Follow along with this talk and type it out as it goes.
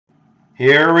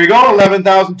Here we go.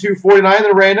 11,249. The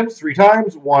randoms 3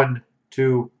 times. 1,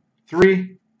 2,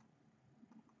 3.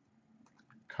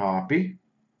 Copy.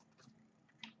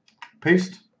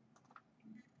 Paste.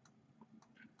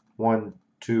 1,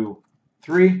 2,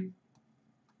 3.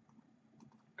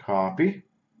 Copy.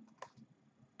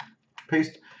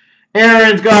 Paste.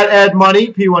 Aaron's got Ed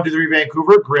Money, P123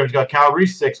 Vancouver. Grim's got Calgary,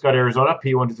 6 got Arizona,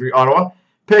 P123 Ottawa.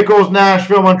 Pickles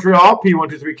Nashville, Montreal,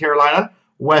 P123 Carolina.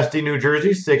 Westy, New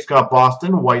Jersey, 6 got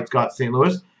Boston. White's got St.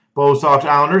 Louis. Bo Sox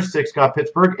Islanders, 6 got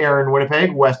Pittsburgh. Aaron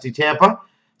Winnipeg, Westy Tampa.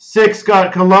 6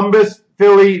 got Columbus,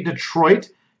 Philly, Detroit.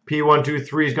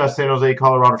 P123's got San Jose,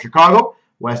 Colorado, Chicago.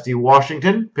 Westy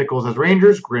Washington. Pickles has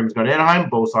Rangers. Grim's got Anaheim.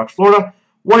 Bo Sox Florida.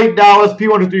 White Dallas.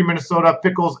 P123 Minnesota.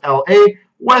 Pickles LA.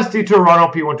 Westy Toronto.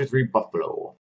 P123 Buffalo.